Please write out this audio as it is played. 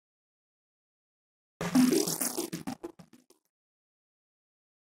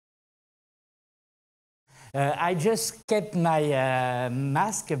I just kept my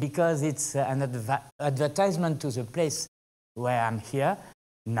mask because it's an advertisement to the place where I'm here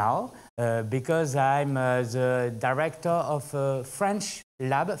now, because I'm the director of a French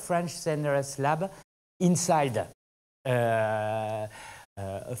lab, French CNRS lab, inside a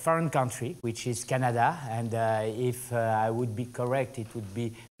foreign country, which is Canada. And if I would be correct, it would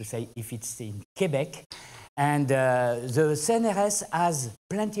be to say if it's in Quebec. And the CNRS has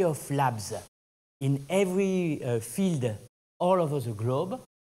plenty of labs in every field all over the globe.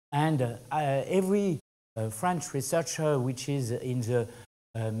 And every French researcher which is in the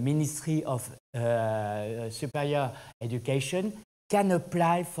Ministry of Superior Education can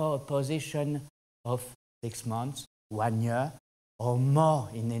apply for a position of 6 months, 1 year, or more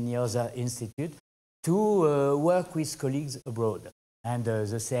in any other institute to work with colleagues abroad. And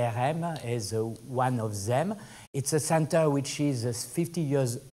the CRM is one of them. It's a center which is 50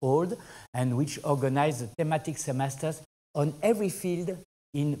 years old and which organizes thematic semesters on every field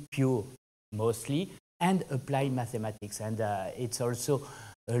in pure, mostly, and applied mathematics. And it's also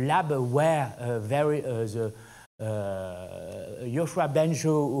a lab where Joshua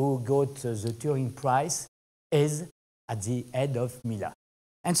Benjo, who got the Turing Prize, is at the head of Mila.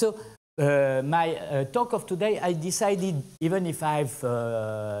 And so my talk of today, I decided, even if I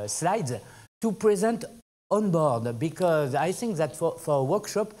have slides, to present on board, because I think that for a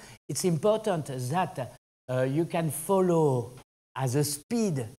workshop, it's important that you can follow at the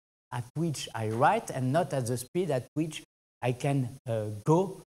speed at which I write and not at the speed at which I can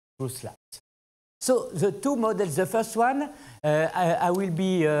go through slides. So the two models, the first one, I will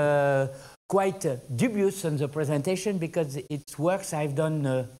be quite dubious on the presentation because it's works I've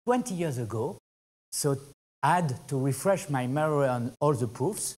done 20 years ago. So I had to refresh my memory on all the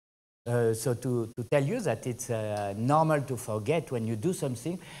proofs. So to tell you that it's normal to forget when you do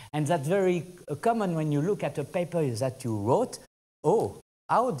something. And that's very common when you look at a paper that you wrote. Oh,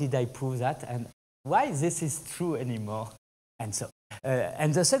 how did I prove that? And why this is true anymore? And so,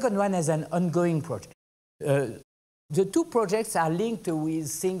 and the second one is an ongoing project. The two projects are linked with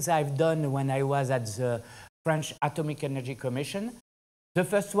things I've done when I was at the French Atomic Energy Commission. The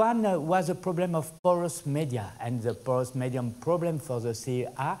first one was a problem of porous media, and the porous medium problem for the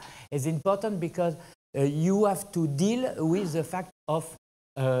CEA is important because you have to deal with the fact of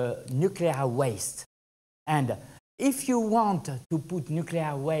nuclear waste. And if you want to put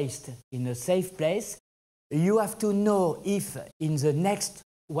nuclear waste in a safe place, you have to know if in the next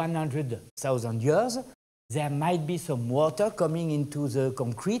 100,000 years there might be some water coming into the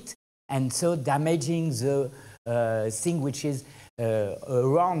concrete and so damaging the thing which is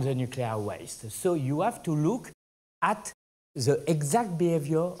around the nuclear waste. So you have to look at the exact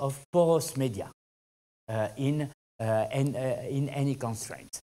behavior of porous media in any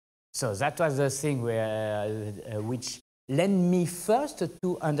constraint. So that was the thing which led me first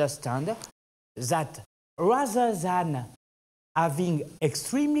to understand that rather than having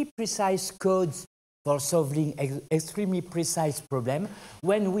extremely precise codes for solving extremely precise problems,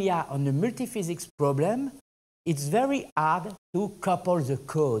 when we are on a multiphysics problem, it's very hard to couple the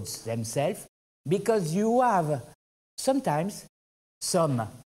codes themselves because you have sometimes some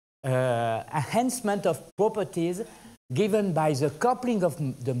enhancement of properties given by the coupling of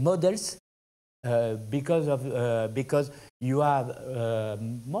the models because you have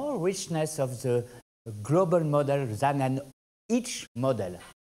more richness of the global model than an each model.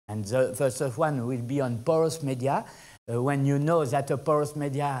 And the first one will be on porous media. When you know that a porous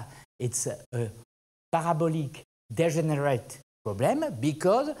media, it's a parabolic degenerate problem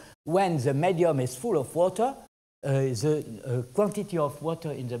because when the medium is full of water, the quantity of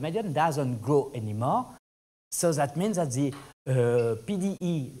water in the medium doesn't grow anymore. So that means that the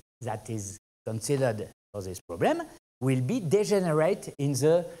PDE that is considered for this problem will be degenerate in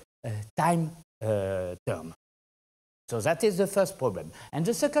the time term. So that is the first problem. And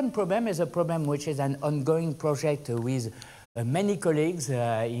the second problem is a problem which is an ongoing project with many colleagues,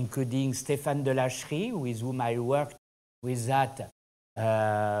 including Stéphane Delacherie, with whom I worked with that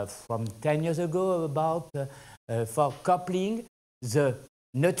from 10 years ago about for coupling the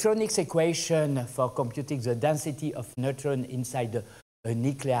neutronics equation for computing the density of neutron inside a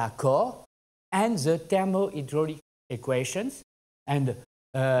nuclear core and the thermohydraulic equations. And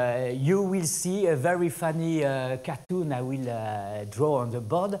you will see a very funny cartoon I will draw on the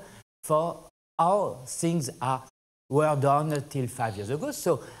board for how things were done till 5 years ago.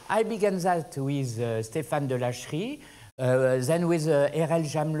 So I began that with Stéphane Delacherie, then with Erel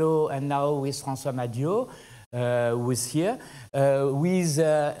Jamelot, and now with François Madiot, who's here, with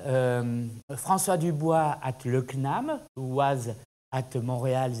François Dubois at Le CNAM, who was at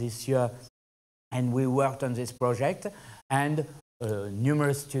Montreal this year And we worked on this project, and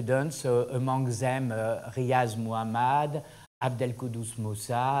numerous students, among them Riaz Muhammad, Abdel Koudous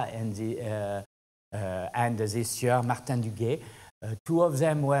Moussa, and this year Martin Duguay. Two of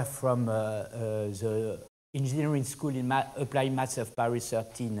them were from the engineering school in Applied Maths of Paris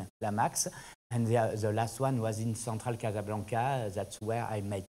 13, La Max, and the last one was in Central Casablanca. That's where I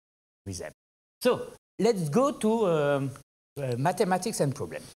met with them. So let's go to mathematics and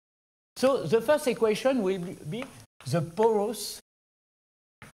problem. So the first equation will be the porous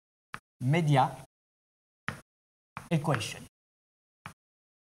media equation.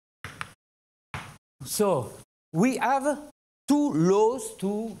 So we have two laws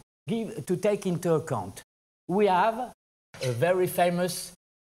to take into account. We have a very famous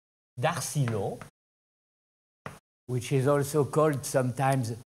Darcy law, which is also called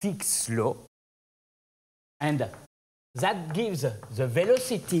sometimes Fick's law, and that gives the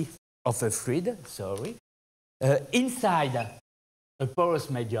velocity of a fluid, inside a porous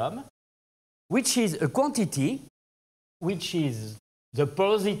medium, which is a quantity, which is the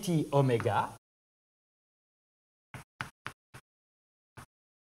porosity omega,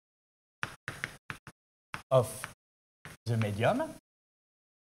 of the medium,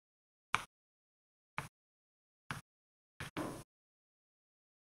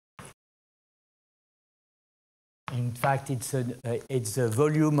 in fact, it's the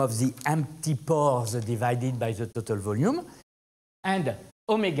volume of the empty pores divided by the total volume, and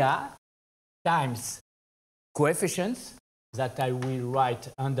omega times coefficients that I will write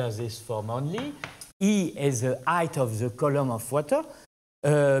under this form only. E is the height of the column of water,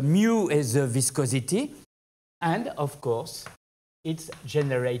 mu is the viscosity, and of course, it's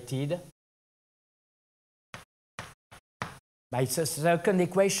generated by the second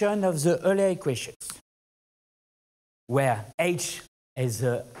equation of the earlier equations, where h is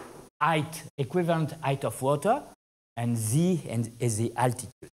the height, equivalent height of water, and z is the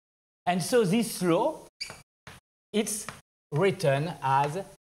altitude. And so this law, it's written as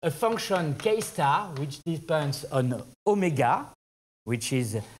a function k star, which depends on omega, which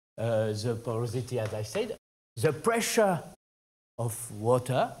is the porosity, as I said, the pressure of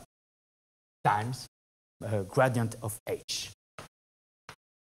water times gradient of h,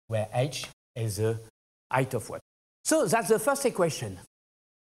 where h is the height of water. So that's the first equation.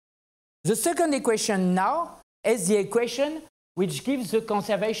 The second equation now is the equation which gives the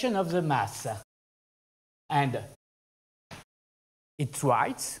conservation of the mass. And it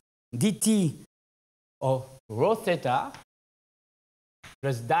writes dt of rho theta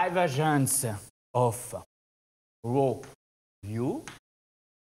plus divergence of rho u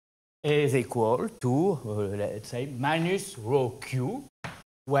is equal to, let's say, minus rho q,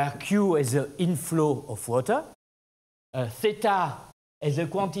 where q is the inflow of water. Theta is the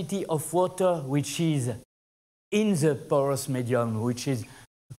quantity of water which is in the porous medium, which is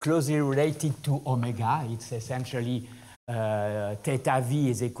closely related to omega. It's essentially theta v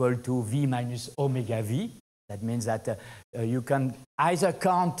is equal to v minus omega v. That means that you can either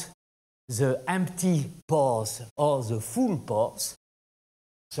count the empty pores or the full pores.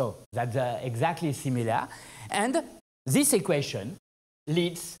 So that's exactly similar. And this equation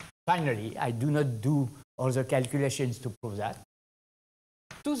leads, finally, I do not do all the calculations to prove that,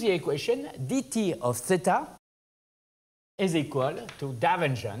 to the equation dt of theta is equal to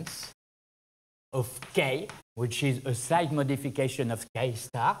divergence of k, which is a slight modification of k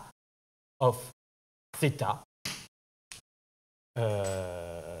star of theta,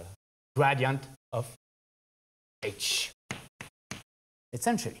 gradient of h,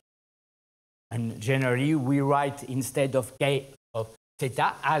 essentially. And generally, we write instead of k of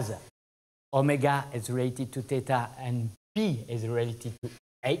theta as omega is related to theta and p is related to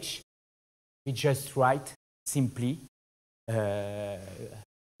h. We just write simply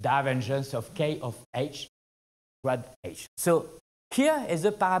divergence of k of h grad h. So here is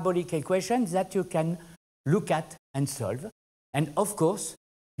a parabolic equation that you can look at and solve. And of course,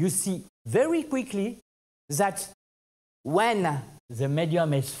 you see very quickly that when the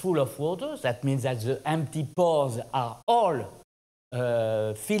medium is full of water, that means that the empty pores are all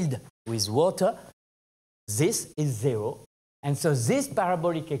filled with water, this is zero. And so this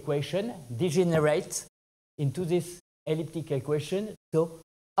parabolic equation degenerates into this elliptic equation. So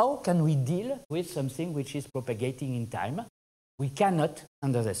how can we deal with something which is propagating in time? We cannot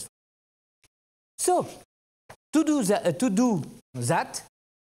under this. So to do that,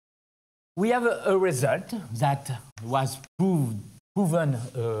 we have a result that was proven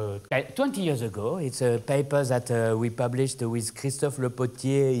 20 years ago. It's a paper that we published with Christophe Le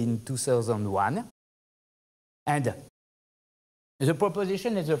Potier in 2001. And the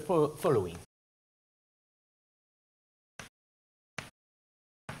proposition is the following.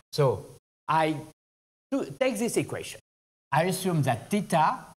 So I take this equation. I assume that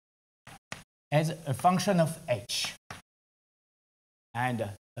theta is a function of h. And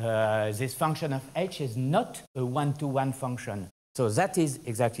this function of h is not a one-to-one function. So that is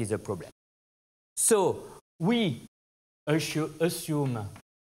exactly the problem. So we assume,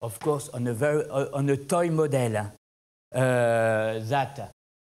 of course, on a toy model that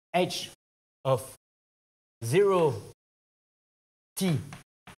h of 0 t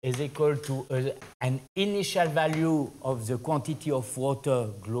is equal to an initial value of the quantity of water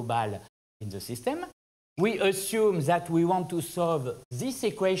global in the system. We assume that we want to solve this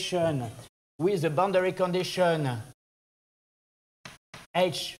equation with the boundary condition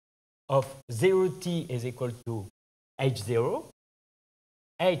h of 0t is equal to h0,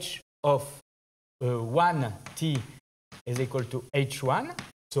 h of 1t is equal to h1.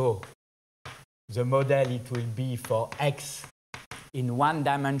 So the model, it will be for x in one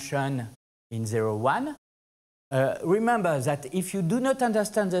dimension in 0, 1. Remember that if you do not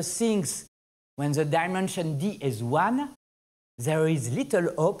understand the things when the dimension d is 1, there is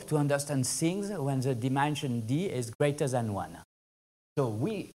little hope to understand things when the dimension d is greater than 1. So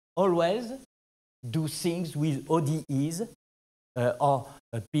we always do things with ODEs or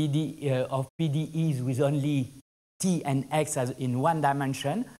PDEs with only t and x as in one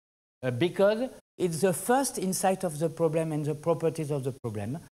dimension because it's the first insight of the problem and the properties of the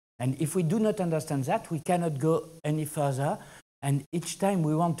problem. And if we do not understand that, we cannot go any further. And each time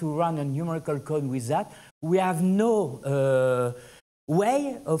we want to run a numerical code with that, we have no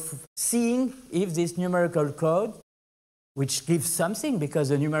way of seeing if this numerical code, which gives something, because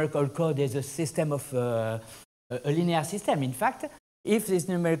the numerical code is a system of a linear system. In fact, if this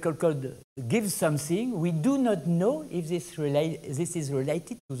numerical code gives something, we do not know if this is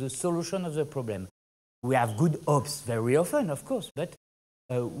related to the solution of the problem. We have good hopes very often, of course, but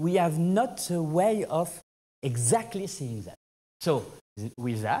we have not a way of exactly seeing that. So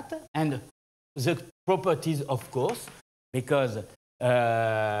with that, and the properties, of course, because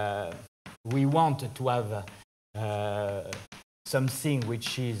we want to have something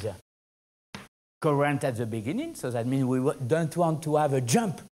which is current at the beginning, so that means we don't want to have a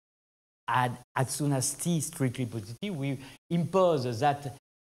jump as soon as t is strictly positive. We impose that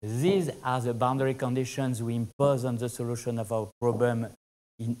these are the boundary conditions we impose on the solution of our problem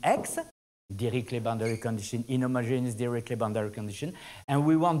in X, Dirichlet boundary condition, inhomogeneous Dirichlet boundary condition, and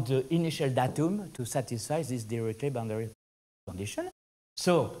we want the initial datum to satisfy this Dirichlet boundary condition.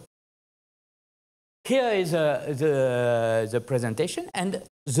 So here is the presentation, and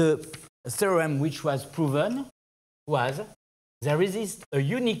the theorem which was proven was there exists a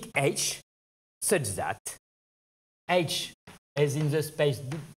unique H such that H is in the space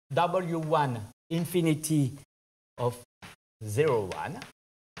W1 infinity of 0, 1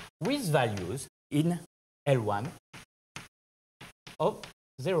 with values in L1 of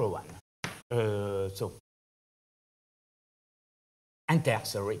 0, 1. So enter,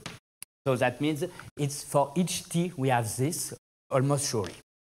 sorry. So that means it's for each t we have this almost surely.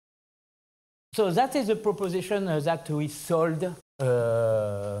 So that is a proposition that we solved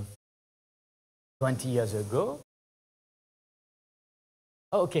 20 years ago.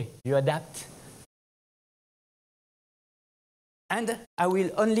 Okay, you adapt. And I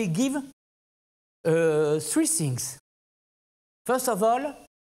will only give 3 things. First of all,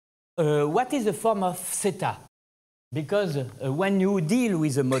 what is the form of theta? Because when you deal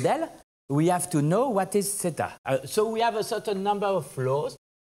with a model, we have to know what is theta. So we have a certain number of laws.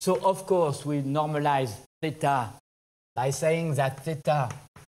 So of course, we normalize theta by saying that theta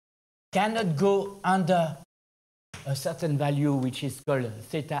cannot go under a certain value which is called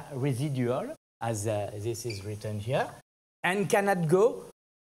theta residual, as this is written here, and cannot go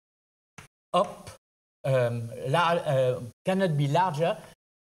up, cannot be larger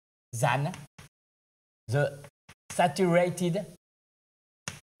than the saturated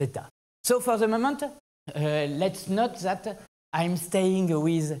theta. So for the moment, let's note that I'm staying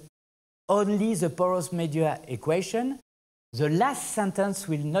with only the porous media equation. The last sentence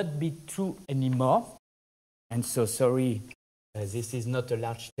will not be true anymore. And so, sorry, this is not a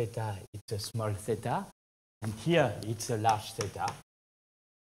large theta, it's a small theta. And here, it's a large theta.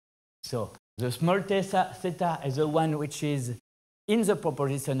 So, the small theta is the one which is in the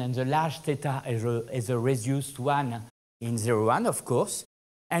proposition, and the large theta is a reduced one in 0, 1, of course.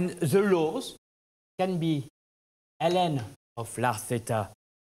 And the laws can be ln of large theta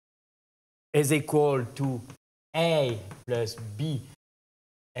is equal to A plus B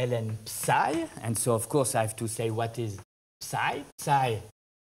ln psi. And so, of course, I have to say what is psi. Psi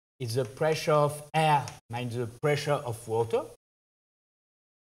is the pressure of air minus the pressure of water.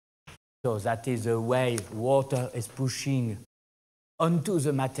 So that is the way water is pushing onto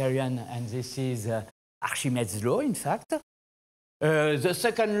the material, and this is Archimedes' law, in fact. The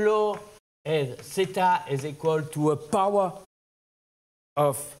second law is theta is equal to a power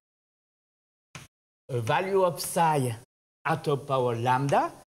of a value of psi at a power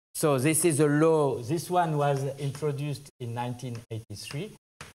lambda. So this is a law. This one was introduced in 1983.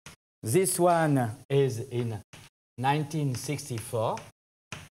 This one is in 1964.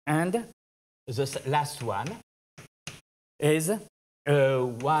 And the last one is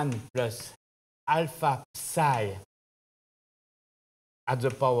 1 plus alpha psi at the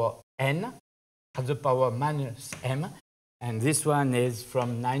power n, at the power minus m. And this one is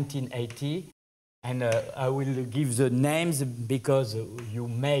from 1980. And I will give the names because you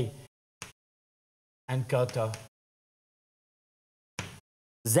may encounter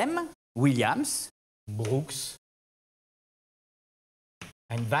them: Williams, Brooks,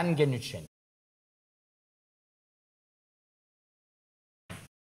 and Van Genuchen.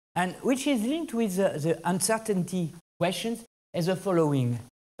 And which is linked with the uncertainty questions is the following.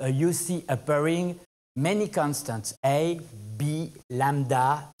 You see appearing many constants: A, B,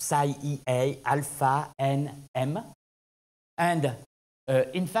 lambda, psi EA, alpha, n, m. And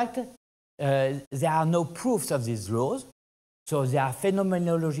in fact, there are no proofs of these laws. So they are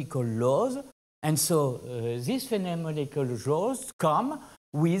phenomenological laws. And so these phenomenological laws come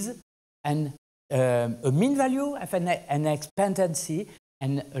with a mean value of an expectancy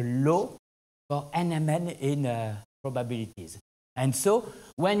and a law for NMN in probabilities. And so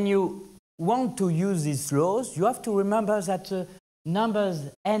when you want to use these laws, you have to remember that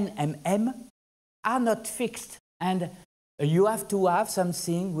numbers n and m are not fixed, and you have to have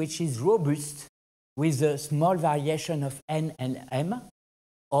something which is robust with a small variation of n and m,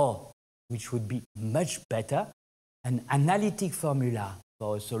 or, which would be much better, an analytic formula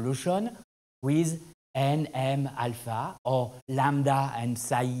for a solution with n, m, alpha, or lambda and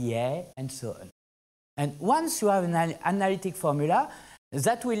psi EA, and so on. And once you have an analytic formula,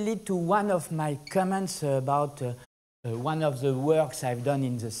 that will lead to one of my comments about one of the works I've done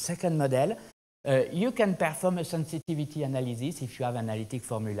in the second model. You can perform a sensitivity analysis if you have analytic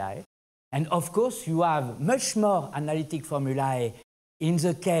formulae. And of course, you have much more analytic formulae in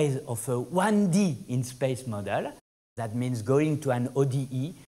the case of a 1D in space model. That means going to an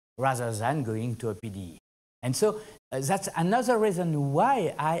ODE rather than going to a PDE. And so that's another reason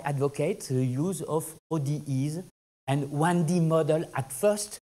why I advocate the use of ODEs and 1D model at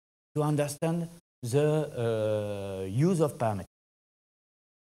first to understand the use of parameters.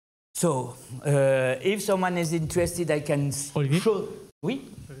 So, if someone is interested, I can show. Oui?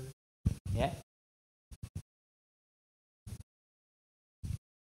 Yeah.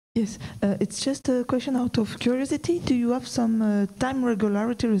 Yes, it's just a question out of curiosity. Do you have some time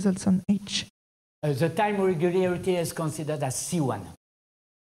regularity results on H? The time regularity is considered as C1.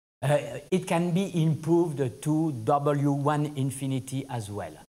 It can be improved to W1 infinity as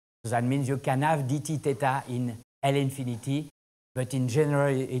well. So that means you can have dt theta in L infinity, but in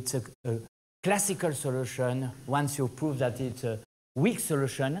general it's a classical solution. Once you prove that it's a weak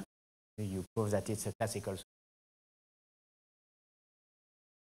solution, you prove that it's a classical solution.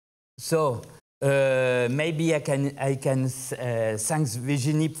 So maybe I can thank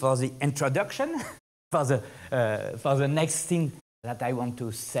Virginie for the introduction, for the next thing that I want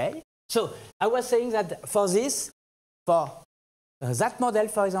to say. So I was saying that for that model,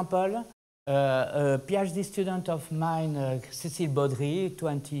 for example, a PhD student of mine, Cécile Baudry,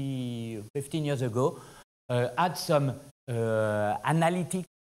 15 years ago, had some analytic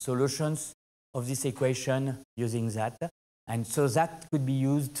solutions of this equation using that. And so that could be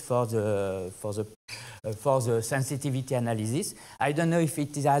used for the sensitivity analysis. I don't know if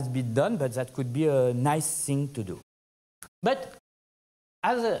it has been done, but that could be a nice thing to do. But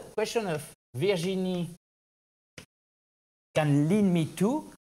as a question of Virginie can lead me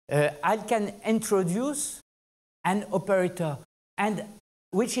to, I can introduce an operator, and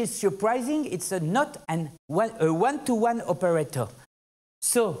which is surprising, it's not a one-to-one operator.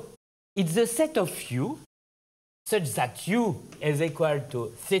 So it's the set of U such that U is equal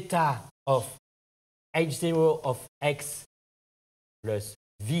to theta of H0 of x plus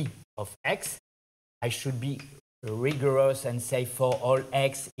V of x. I should be rigorous and say for all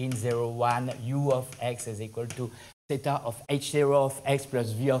x in 0, 1, U of x is equal to theta of H0 of x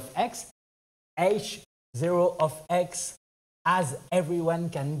plus V of x. H0 of x, as everyone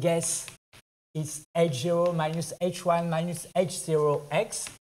can guess, is H0 minus H1 minus H0x.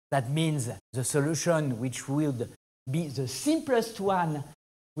 That means the solution which would be the simplest one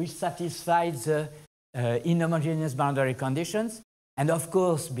which satisfies the inhomogeneous boundary conditions. And of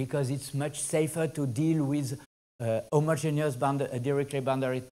course, because it's much safer to deal with homogeneous directly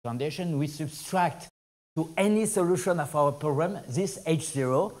boundary condition, we subtract to any solution of our problem this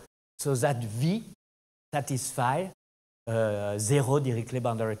H0 so that V satisfies zero directly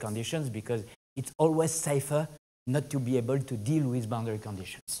boundary conditions, because it's always safer not to be able to deal with boundary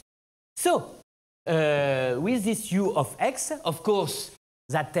conditions. So, with this U of X, of course,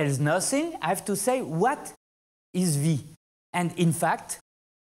 that tells nothing. I have to say, what is V? And in fact,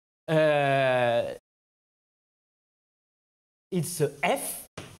 it's a F,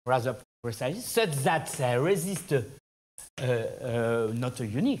 rather precisely, such that resist not a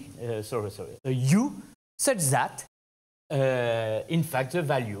unique, a U, such that, in fact, the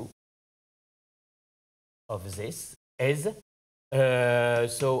value of this is,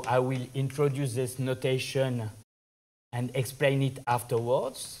 so I will introduce this notation and explain it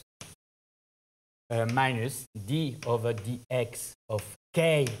afterwards, minus d over dx of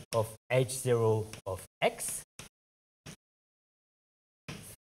k of h0 of x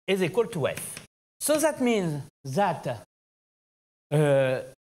is equal to f. So that means that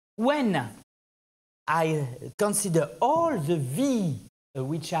when I consider all the v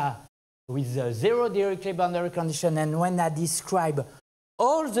which are with the zero directly boundary condition, and when I describe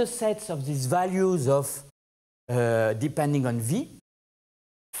all the sets of these values of depending on v,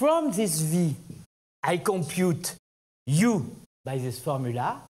 from this v I compute u by this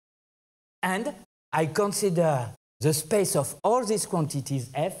formula, and I consider the space of all these quantities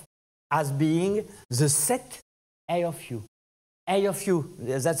f as being the set A of u. A of u,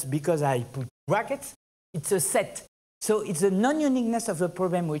 that's because I put brackets, it's a set. So it's the non-uniqueness of the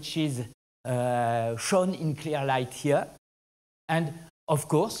problem which is shown in clear light here. And of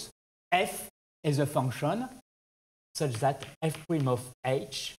course, f is a function such that f prime of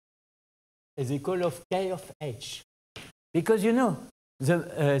h is equal of k of h. Because you know,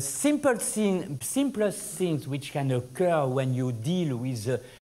 the simplest things which can occur when you deal with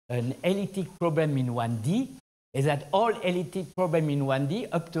an elliptic problem in 1D is that all elliptic problem in 1D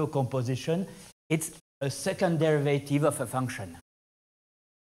up to a composition, it's a second derivative of a function.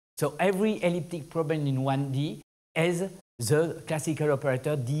 So every elliptic problem in 1D is the classical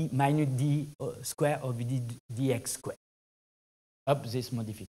operator d minus d square of dx square up this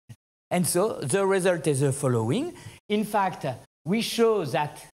modification. And so the result is the following. In fact, we show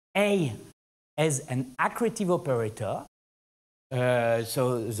that A is an accretive operator.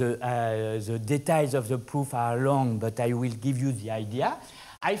 So the details of the proof are long, but I will give you the idea.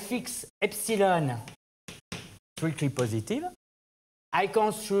 I fix epsilon strictly positive. I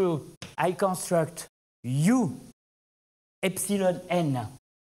construct U epsilon n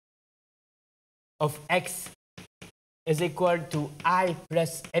of x is equal to I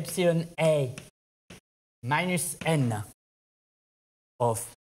plus epsilon A minus n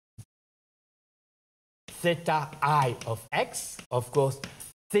of theta I of x. Of course,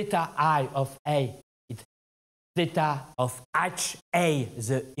 theta I of A is theta of HA,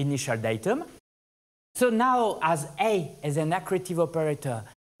 the initial datum. So now, as A is an accretive operator,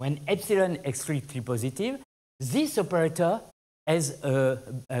 when epsilon is strictly positive, this operator is a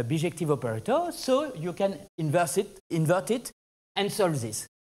bijective operator, so you can invert it, and solve this.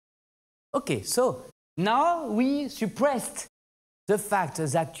 Okay, so now we suppressed the fact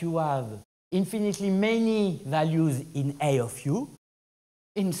that you have infinitely many values in A of u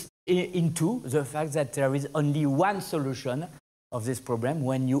into the fact that there is only one solution of this problem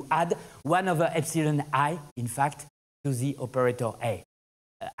when you add 1 over epsilon I, in fact, to the operator A.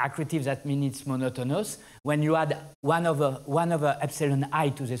 Accretive, that means it's monotonous. When you add 1 over epsilon I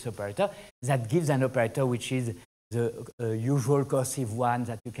to this operator, that gives an operator which is the usual cursive one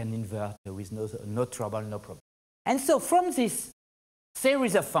that you can invert with no trouble, no problem. And so from this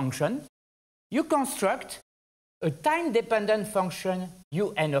series of functions, you construct a time-dependent function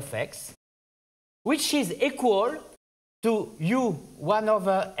un of x, which is equal to u 1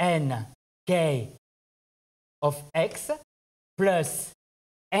 over n k of x plus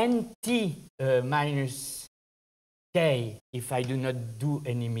nt minus k, if I do not do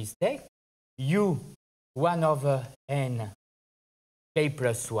any mistake, u 1 over n k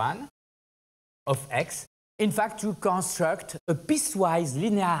plus 1 of x. In fact, you construct a piecewise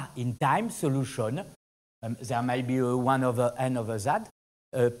linear in time solution. There might be a 1 over n over z.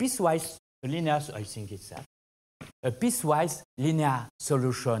 Piecewise linear, I think it's that. A piecewise linear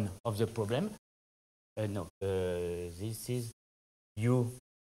solution of the problem. This is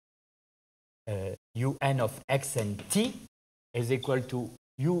un of x and t is equal to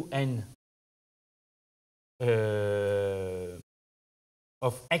un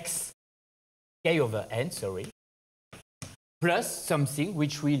of x k over n, sorry, plus something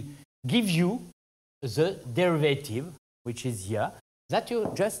which will give you the derivative, which is here, that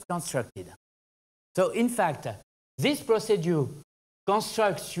you just constructed. So in fact, this procedure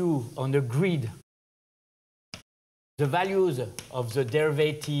constructs you on a grid the values of the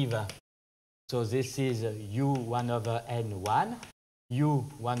derivative. So this is u1 over n1,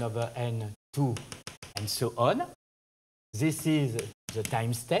 u1 over n2, and so on. This is the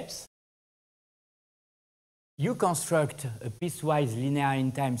time steps. You construct a piecewise linear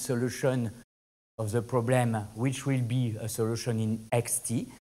in time solution of the problem, which will be a solution in xt.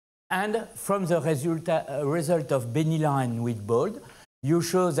 And from the result of Benillan and Whitbold, you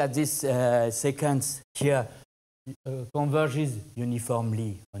show that this sequence here converges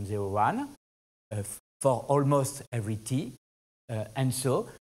uniformly on 0, 1 for almost every t. And so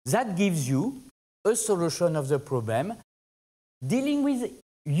that gives you a solution of the problem dealing with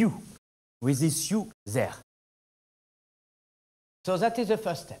u, with this u there. So that is the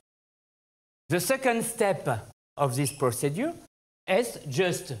first step. The second step of this procedure is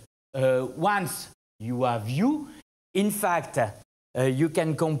just once you have u, in fact, you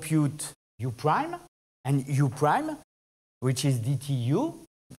can compute u prime, and u prime, which is dtu,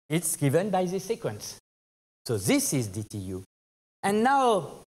 it's given by this sequence. So this is dtu. And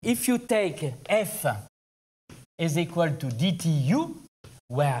now, if you take f is equal to dtu,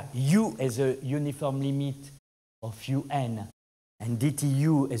 where u is a uniform limit of un, and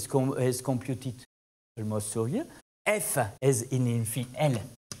dtu is computed almost so here, f is in L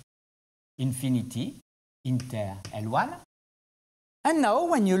infinity, inter L1. And now,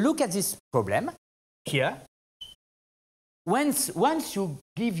 when you look at this problem, here, once you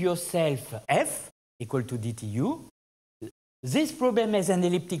give yourself f equal to dtu, this problem is an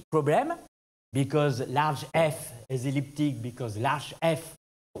elliptic problem because large f is elliptic because large f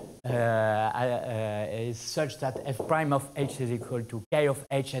is such that f prime of h is equal to k of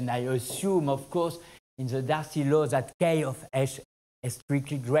h, and I assume, of course, in the Darcy law that k of h is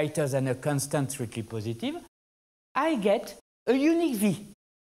strictly greater than a constant strictly positive, I get a unique v.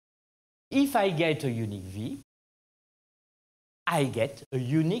 If I get a unique v, I get a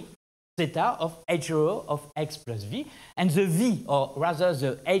unique theta of h0 of x plus v, and the v, or rather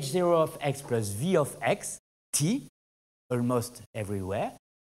the h0 of x plus v of x, t, almost everywhere,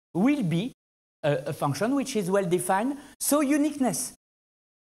 will be a function which is well defined, so uniqueness.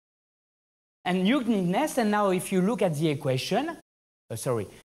 And uniqueness, and now if you look at the equation,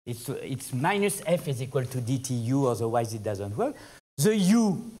 it's minus f is equal to dtu, otherwise it doesn't work. The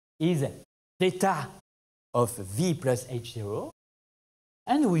u is theta of v plus h0,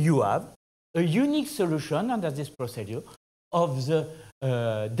 and you have a unique solution under this procedure of the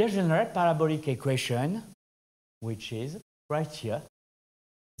degenerate parabolic equation, which is right here.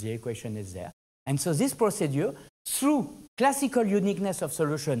 The equation is there. And so this procedure, through classical uniqueness of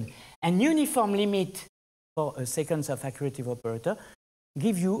solution and uniform limit for a sequence of accurative operator,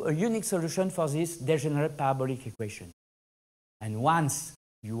 give you a unique solution for this degenerate parabolic equation. And once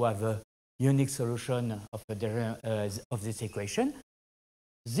you have a unique solution of this equation,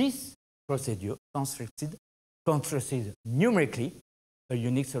 this procedure constructs numerically a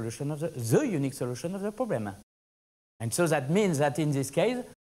unique solution of the unique solution of the problem. And so that means that in this case,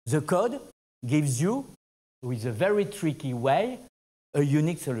 the code gives you, with a very tricky way, a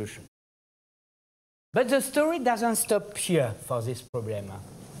unique solution. But the story doesn't stop here for this problem.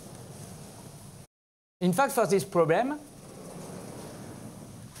 In fact, for this problem,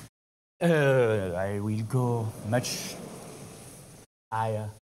 I will go much higher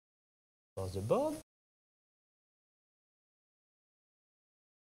for the board.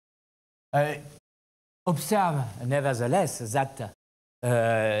 Observe, nevertheless, that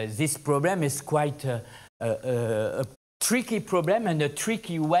this problem is quite a tricky problem and a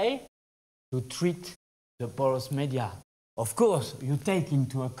tricky way to treat the porous media. Of course, you take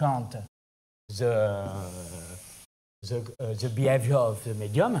into account the behavior of the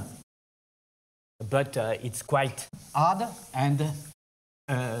medium, but it's quite hard and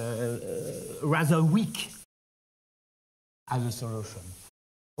rather weak as a solution.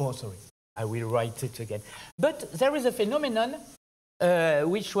 Oh, sorry, I will write it again. But there is a phenomenon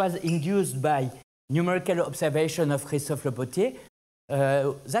which was induced by numerical observation of Christophe Le Potier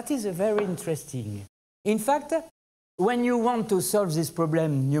that is very interesting. In fact, when you want to solve this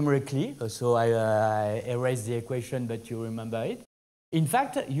problem numerically, so I erased the equation, but you remember it. In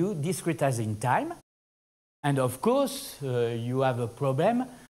fact, you discretize in time. And of course, you have a problem.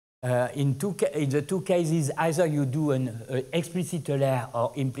 In the two cases, either you do an explicit Euler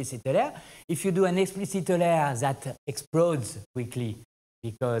or implicit Euler. If you do an explicit Euler, that explodes quickly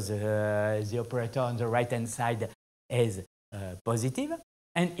because the operator on the right-hand side is positive.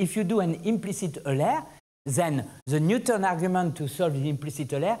 And if you do an implicit Euler, then the Newton argument to solve the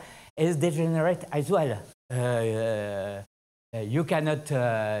implicit Euler is degenerate as well. You cannot,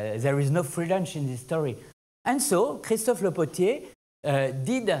 there is no free lunch in this story. And so Christophe Le Potier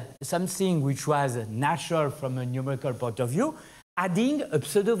did something which was natural from a numerical point of view, adding a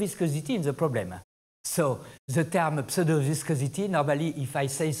pseudo-viscosity in the problem. So the term pseudo-viscosity, normally if I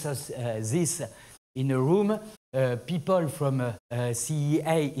say this in a room, people from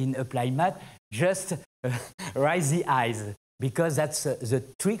CEA in applied math just raise the eyes, because that's the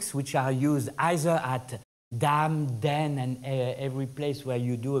tricks which are used either at DAM, DEN, and every place where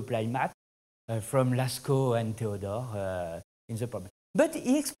you do applied math, from Lascaux and Theodore in the problem. But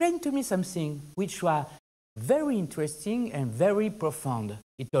he explained to me something which was very interesting and very profound.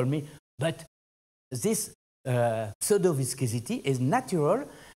 He told me, but this pseudo-viscosity is natural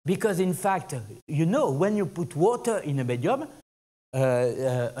because, in fact, you know, when you put water in a medium,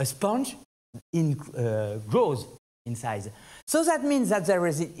 a sponge grows in size. So that means that there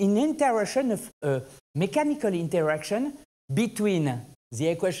is an interaction, of mechanical interaction between the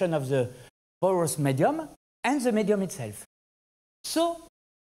equation of the porous medium and the medium itself. So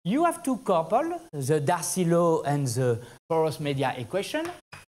you have to couple the Darcy law and the porous media equation.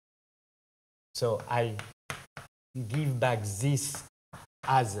 So I give back this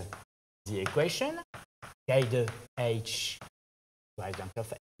as the equation, K de H.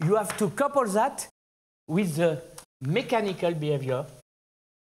 You have to couple that with the mechanical behavior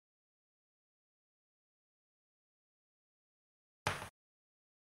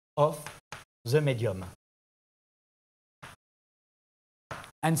of the medium.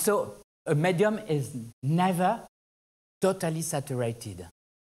 And so a medium is never totally saturated.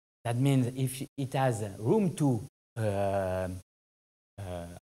 That means if it has room to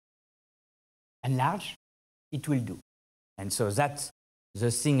enlarge, it will do. And so that's the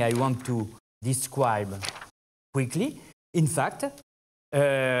thing I want to describe quickly. In fact,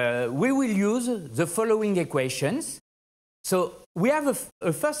 we will use the following equations. So we have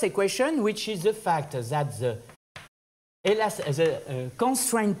a first equation, which is the fact that the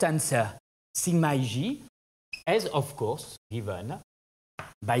constraint tensor sigma Ig is, of course, given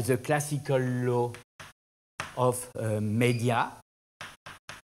by the classical law of media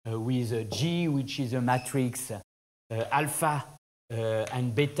with G, which is a matrix, alpha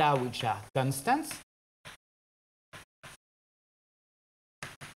and beta, which are constants,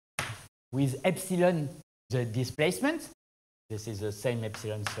 with epsilon, the displacement. This is the same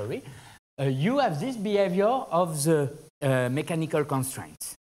epsilon, sorry. You have this behavior of the mechanical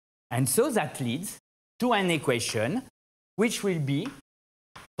constraints. And so that leads to an equation which will be,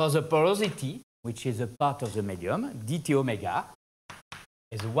 for the porosity, which is a part of the medium, dt omega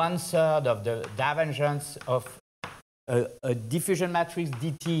is 1/3 of the divergence of a diffusion matrix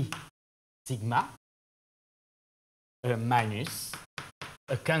dt sigma minus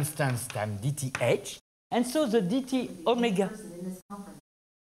a constant times dt h. And so the dt omega.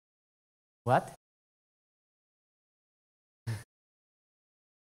 What?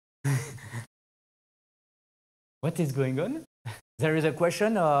 What is going on? There is a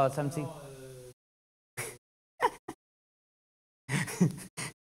question or something?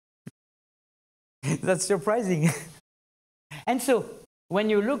 That's surprising. And so, when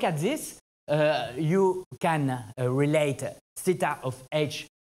you look at this, you can relate theta of h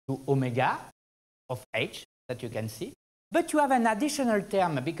to omega of h, that you can see. But you have an additional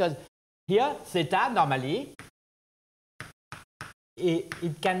term, because here, theta, normally,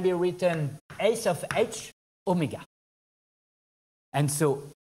 it can be written s of h omega. And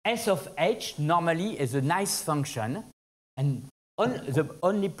so s of h normally is a nice function, and the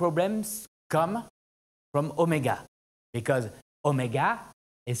only problems come from omega, because omega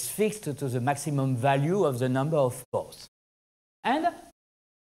is fixed to the maximum value of the number of pores. And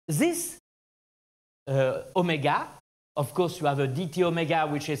this omega, of course, you have a dt omega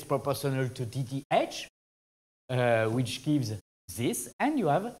which is proportional to dt h, which gives this, and you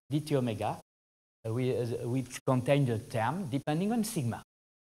have dt omega which contains the term depending on sigma.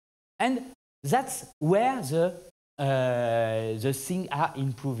 And that's where the things are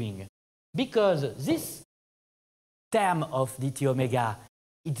improving. Because this term of dt omega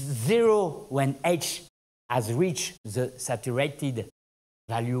is 0 when h has reached the saturated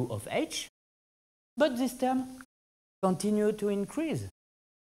value of h, but this term continues to increase.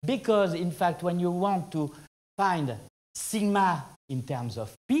 Because, in fact, when you want to find sigma in terms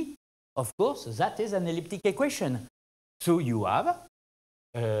of p, of course, that is an elliptic equation. So you have,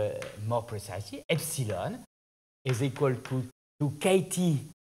 more precisely, epsilon is equal to kt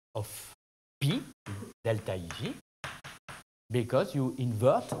of p, delta Ig, because you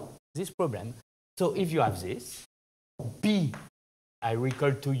invert this problem. So if you have this, P, I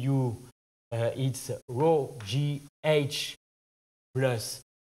recall to you, it's rho GH plus,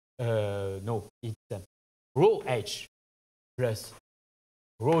 no, it's rho H plus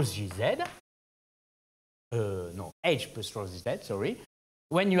rho GZ. No, H plus rho GZ, sorry.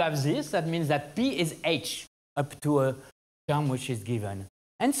 When you have this, that means that P is H up to a term which is given.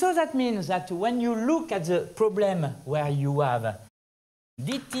 And so that means that when you look at the problem where you have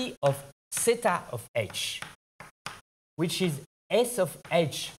dt of theta of H, which is S of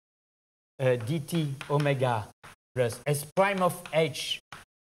H dt omega plus S prime of H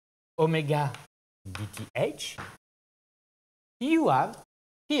omega dth, you have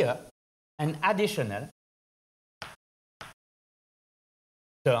here an additional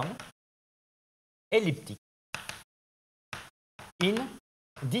term elliptic in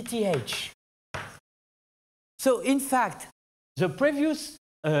dth. So in fact, the previous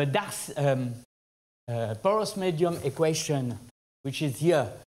porous medium equation, which is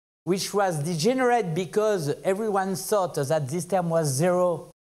here, which was degenerate because everyone thought that this term was 0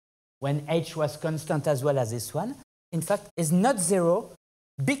 when H was constant as well as this one, in fact, is not 0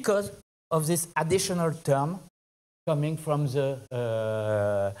 because of this additional term coming from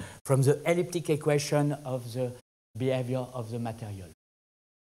the elliptic equation of the behavior of the material.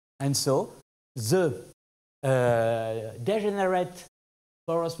 And so the degenerate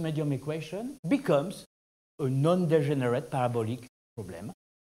porous medium equation becomes a non-degenerate parabolic problem.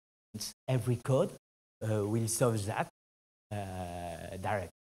 Every code will solve that directly.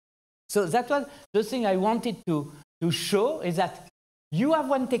 So that was the thing I wanted to show, is that you have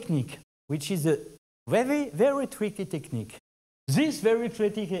one technique, which is a very, very tricky technique. This very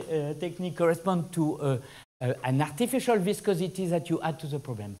tricky technique corresponds to an artificial viscosity that you add to the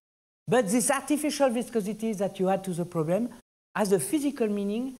problem. But this artificial viscosity that you add to the problem has a physical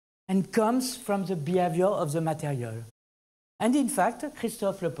meaning and comes from the behavior of the material. And in fact,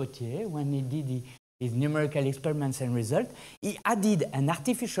 Christophe Le Potier, when he did his numerical experiments and results, he added an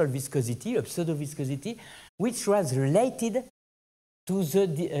artificial viscosity, a pseudo-viscosity, which was related to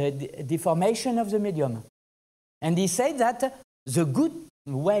the deformation of the medium. And he said that the good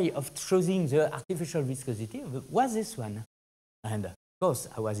way of choosing the artificial viscosity was this one. And of course,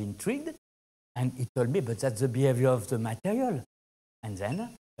 I was intrigued, and he told me, but that's the behavior of the material. And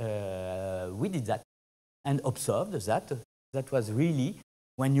then we did that and observed that that was really,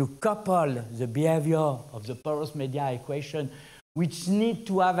 when you couple the behavior of the porous media equation, which need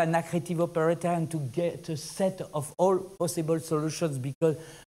to have an accretive operator and to get a set of all possible solutions, because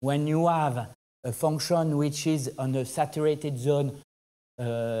when you have a function which is on a saturated zone,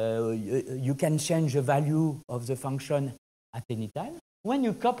 you can change the value of the function at any time. When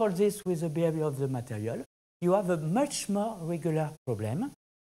you couple this with the behavior of the material, you have a much more regular problem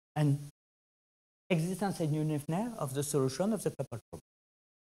and existence and uniqueness of the solution of the coupled problem.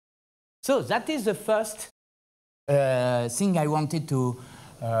 So that is the first thing I wanted to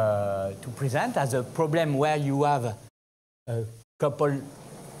present as a problem where you have a coupled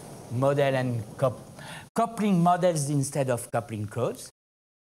model and coupling models instead of coupling codes.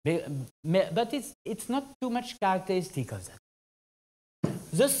 But it's not too much characteristic of that.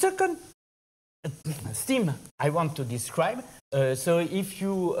 The second theme I want to describe, so if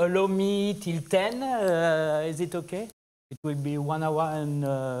you allow me till 10, is it okay? It will be 1 hour and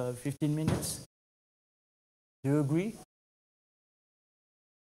 15 minutes. Do you agree?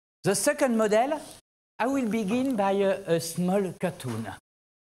 The second model, I will begin by a small cartoon.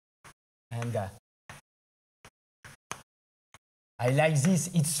 And I like this,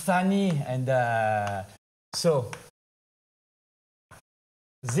 it's funny, and so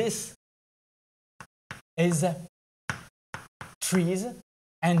this is trees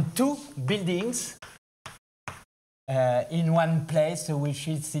and 2 buildings in one place, which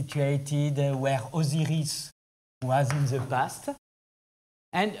is situated where Osiris was in the past.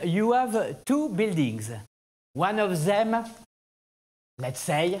 And you have 2 buildings. One of them, let's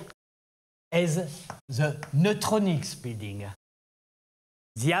say, is the neutronics building.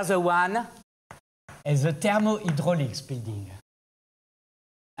 The other one is the thermohydraulics building.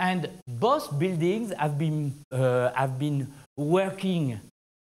 And both buildings have been working,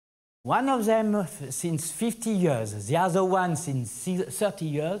 one of them since 50 years, the other one since 30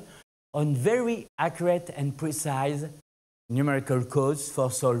 years, on very accurate and precise numerical codes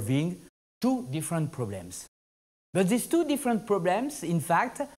for solving 2 different problems. But these 2 different problems, in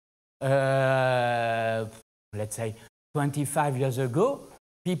fact, let's say 25 years ago,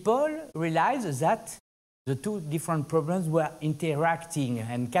 people realized that the 2 different problems were interacting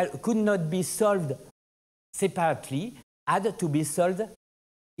and could not be solved separately had to be solved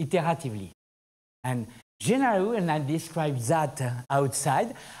iteratively. And generally, when I describe that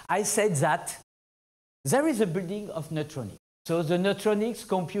outside, I said that there is a building of neutronics. So the neutronics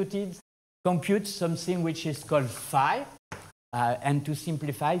compute something which is called phi, and to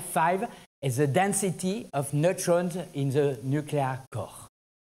simplify, phi is the density of neutrons in the nuclear core.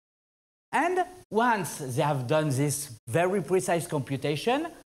 And once they have done this very precise computation,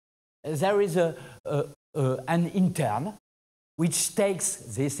 there is an intern which takes,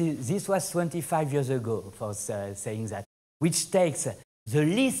 this was 25 years ago for saying that, which takes the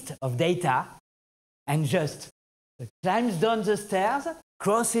list of data and just climbs down the stairs,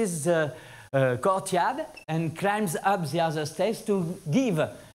 crosses the courtyard, and climbs up the other stairs to give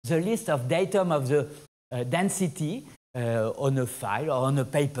the list of datum of the density on a file or on a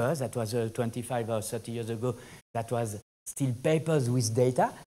paper. That was 25 or 30 years ago. That was still papers with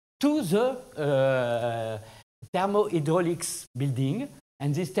data, to the thermohydraulics building.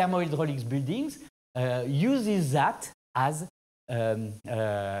 And this thermohydraulics buildings uses that as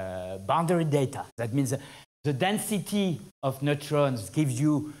boundary data. That means the density of neutrons gives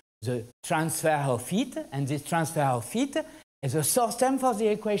you the transfer of heat, and this transfer of heat is a source term for the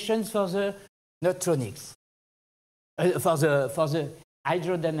equations for the neutronics, for the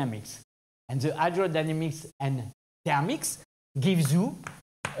hydrodynamics. And the hydrodynamics and thermics gives you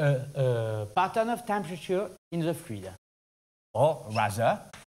a pattern of temperature in the fluid, or rather,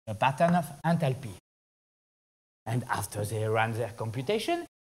 a pattern of enthalpy. And after they run their computation,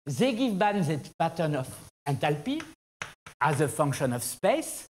 they give back the pattern of enthalpy as a function of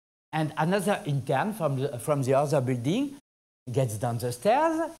space, and another intern from the other building gets down the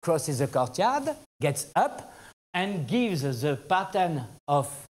stairs, crosses the courtyard, gets up, and gives the pattern of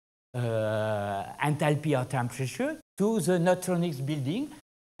enthalpy or temperature to the neutronics building.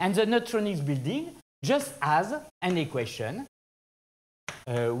 And the neutronics building just has an equation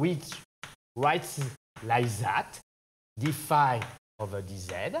which writes like that: d phi over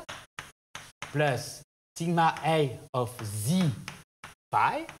dz plus sigma a of z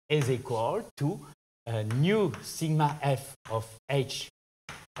phi is equal to nu sigma f of h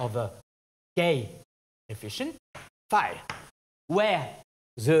over k efficient phi, where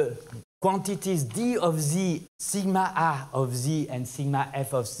the quantities d of z, sigma a of z, and sigma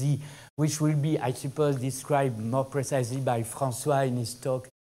f of z, which will be, I suppose, described more precisely by François in his talk.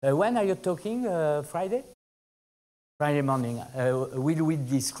 When are you talking? Friday? Friday morning. Will we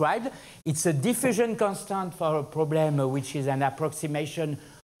describe? It's a diffusion constant for a problem which is an approximation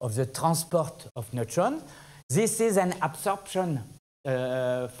of the transport of neutrons. This is an absorption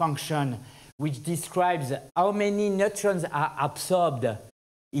function which describes how many neutrons are absorbed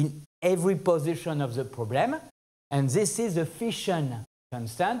in every position of the problem. And this is a fission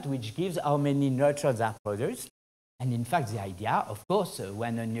constant which gives how many neutrons are produced. And in fact, the idea, of course,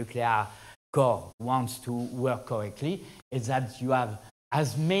 when a nuclear core wants to work correctly, is that you have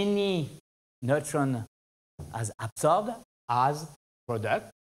as many neutrons as absorbed as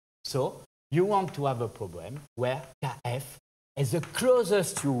product. So you want to have a problem where Kf is the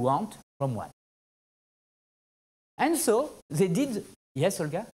closest you want from 1. And so they did. Yes,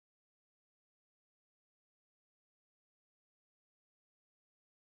 Olga?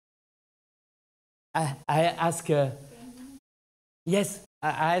 I ask. Yes,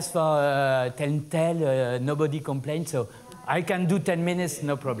 I asked for tell. Nobody complained, so I can do 10 minutes,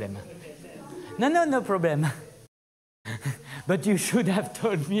 no problem. No problem. But you should have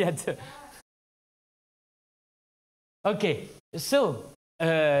told me at. Okay, so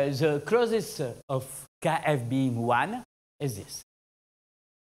the closest of Kf being 1 is this.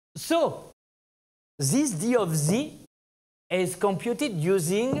 So this d of z is computed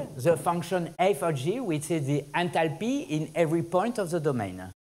using the function f of g, which is the enthalpy in every point of the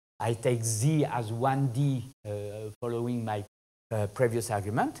domain. I take z as 1d following my previous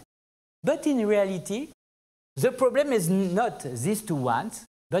argument. But in reality, the problem is not these two ones,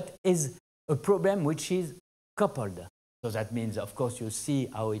 but is a problem which is coupled. So that means, of course, you see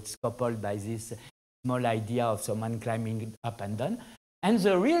how it's coupled by this small idea of someone climbing up and down. And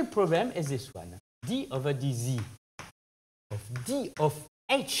the real problem is this one, d over dz of d of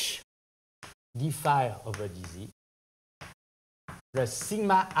h d phi over dz plus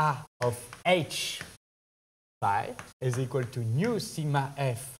sigma a of h phi is equal to nu sigma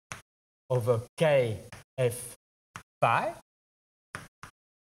f over k f phi,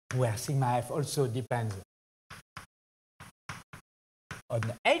 where sigma f also depends on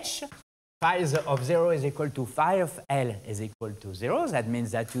h. Phi of 0 is equal to phi of L is equal to 0. That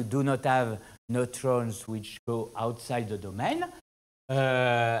means that you do not have neutrons which go outside the domain.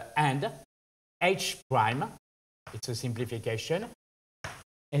 And H prime it's a simplification,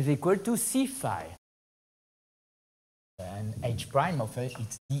 is equal to C phi. And H prime of it,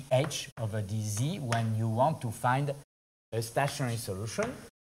 it's dH over dz when you want to find a stationary solution.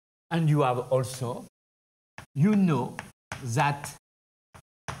 And you have also, you know that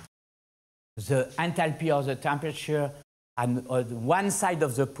the enthalpy or the temperature on one side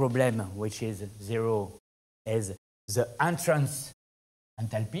of the problem, which is 0, is the entrance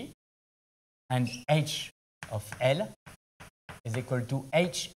enthalpy, and H of L is equal to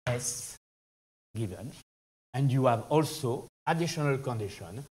HS given. And you have also additional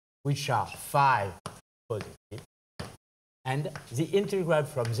conditions, which are phi positive, and the integral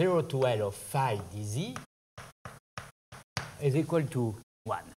from 0 to L of phi dz is equal to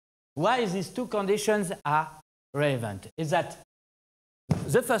 1. Why these two conditions are relevant is that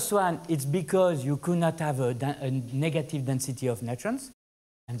the first one, it's because you could not have a negative density of neutrons,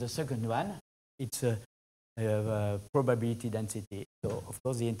 and the second one, it's a probability density. So, of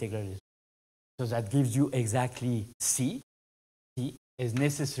course, the integral is. So that gives you exactly C. C is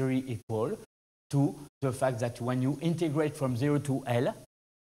necessarily equal to the fact that when you integrate from 0 to L,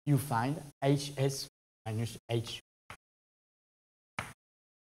 you find HS minus H.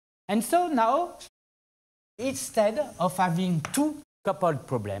 And so now, instead of having two coupled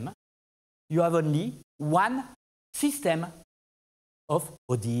problems, you have only one system of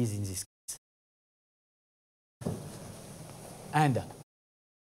ODEs in this case. And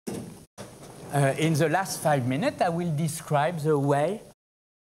in the last 5 minutes, I will describe the way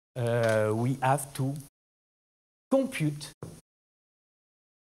we have to compute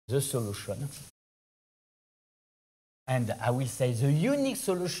the solution. And I will say the unique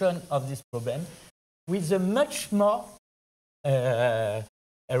solution of this problem with a much more a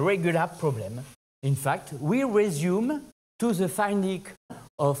regular problem. In fact, we resume to the finding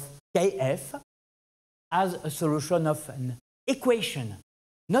of Kf as a solution of an equation,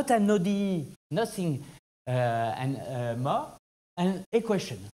 not an ODE, nothing more, an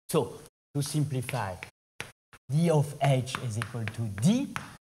equation. So, to simplify, d of h is equal to d,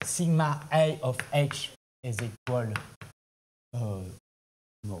 sigma a of h is equal,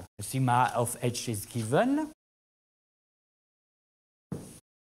 no, sigma of h is given.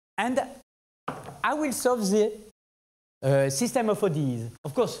 And I will solve the system of ODEs.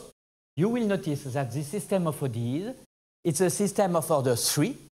 Of course, you will notice that the system of ODEs, it's a system of order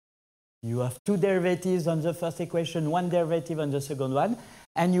 3. You have two derivatives on the first equation, one derivative on the second one,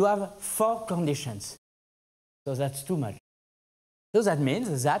 and you have 4 conditions. So that's too much. So that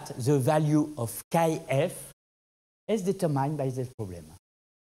means that the value of Kf is determined by this problem.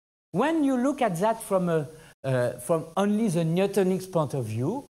 When you look at that from only the Newtonics point of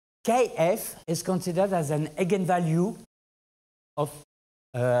view, Kf is considered as an eigenvalue of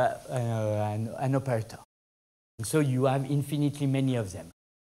an operator. And so you have infinitely many of them.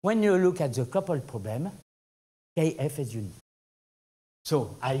 When you look at the coupled problem, Kf is unique.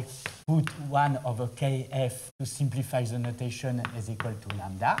 So I put 1 over Kf to simplify the notation is equal to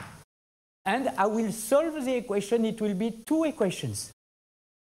lambda. And I will solve the equation. It will be 2 equations.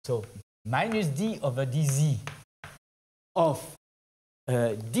 So minus d over dz of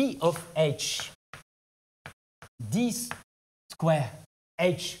d of h, d square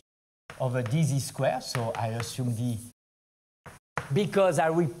h over dz square. So I assume d, because I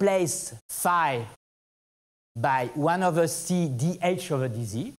replace phi by 1 over c dh over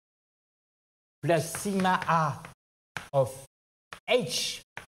dz, plus sigma a of h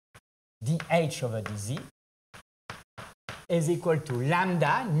dh over dz is equal to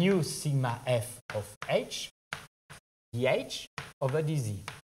lambda nu sigma f of h dh over dz.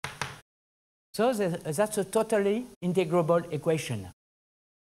 So that's a totally integrable equation,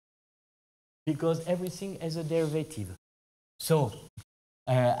 because everything has a derivative. So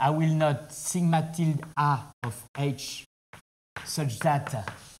I will note sigma tilde a of h such that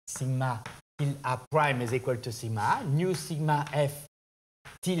sigma tilde a prime is equal to sigma a. Nu sigma f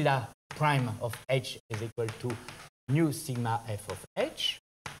tilde a prime of h is equal to nu sigma f of h.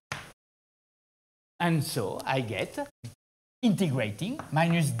 And so I get integrating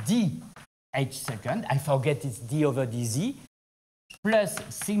minus d h second, I forget it's d over dz, plus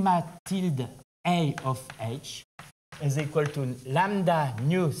sigma tilde a of h is equal to lambda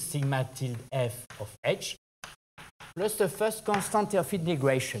nu sigma tilde f of h plus the first constant of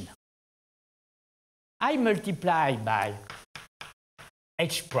integration. I multiply by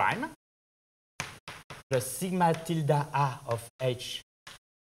h prime plus sigma tilde a of h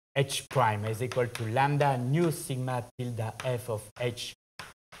prime is equal to lambda nu sigma tilde f of h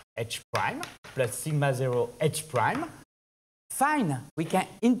prime plus sigma 0 h prime. Fine, we can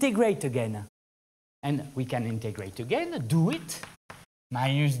integrate again. And we can integrate again, do it,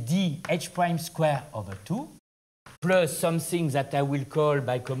 minus d h prime square over 2, plus something that I will call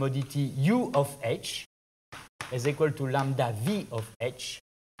by commodity u of h is equal to lambda v of h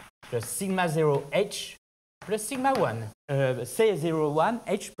plus sigma 0 h plus sigma 1, C01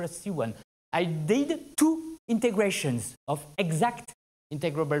 h plus C1. I did two integrations of exact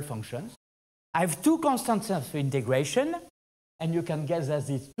integrable functions. I have two constants of integration, and you can guess that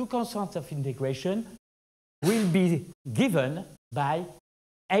these two constants of integration will be given by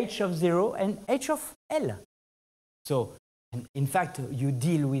h of 0 and h of L. So, in fact, you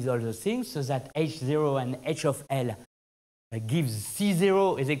deal with all those things so that h0 and h of L gives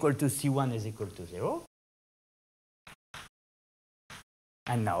C0 is equal to C1 is equal to 0.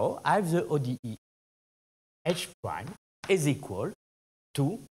 And now I have the ODE h prime is equal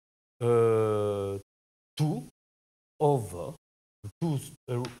to 2 over 2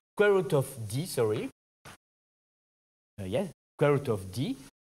 square root of d, sorry. Yes, square root of d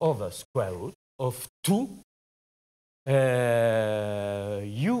over square root of 2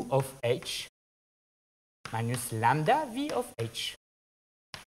 u of h minus lambda v of h.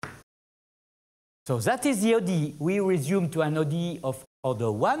 So that is the ODE. We resume to an ODE of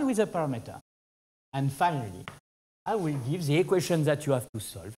order 1 with a parameter. And finally, I will give the equation that you have to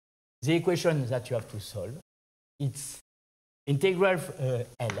solve. The equation that you have to solve, it's integral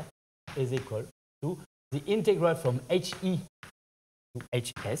L is equal to the integral from HE to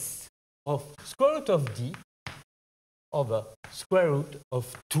HS of square root of D over square root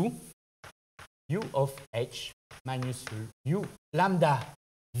of 2 u of h minus u lambda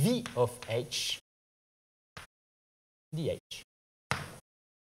v of h dh.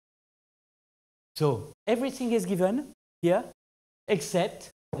 So everything is given here except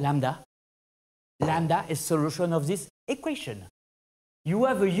lambda. Lambda is solution of this equation. You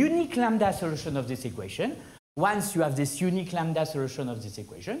have a unique lambda solution of this equation. Once you have this unique lambda solution of this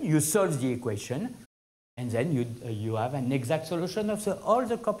equation, you solve the equation, and then you have an exact solution of all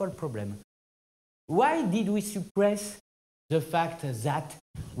the coupled problem. Why did we suppress the fact that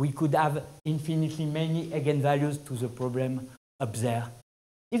we could have infinitely many eigenvalues to the problem up there?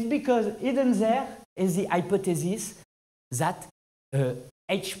 It's because hidden there is the hypothesis that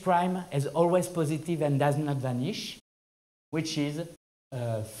h prime is always positive and does not vanish, which is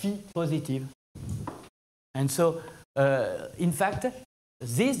phi positive. And so, in fact,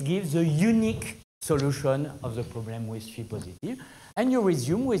 this gives a unique solution of the problem with phi positive. And you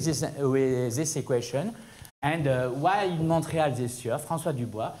resume with this equation. And while in Montreal this year, François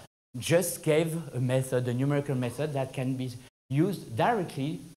Dubois just gave a method, a numerical method that can be used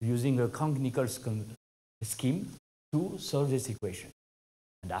directly using a Crank-Nichols scheme to solve this equation.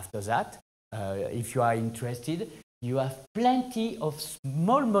 And after that, if you are interested, you have plenty of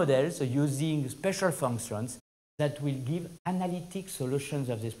small models using special functions that will give analytic solutions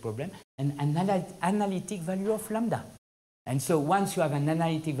of this problem and an analytic value of lambda. And so once you have an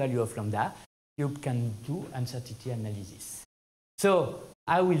analytic value of lambda, you can do uncertainty analysis. So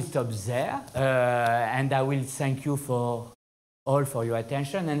I will stop there, and I will thank you for your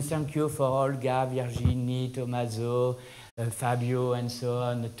attention, and thank you for Olga, Virginie, Tommaso, Fabio, and so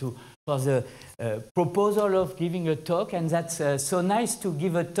on, for the proposal of giving a talk. And that's so nice to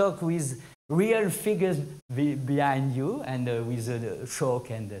give a talk with real figures behind you, and with a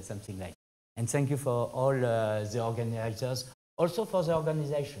chalk and something like that. And thank you for all the organizers, also for the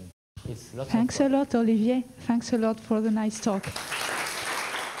organization. It's lots of fun. Thanks a lot, Olivier. Thanks a lot for the nice talk.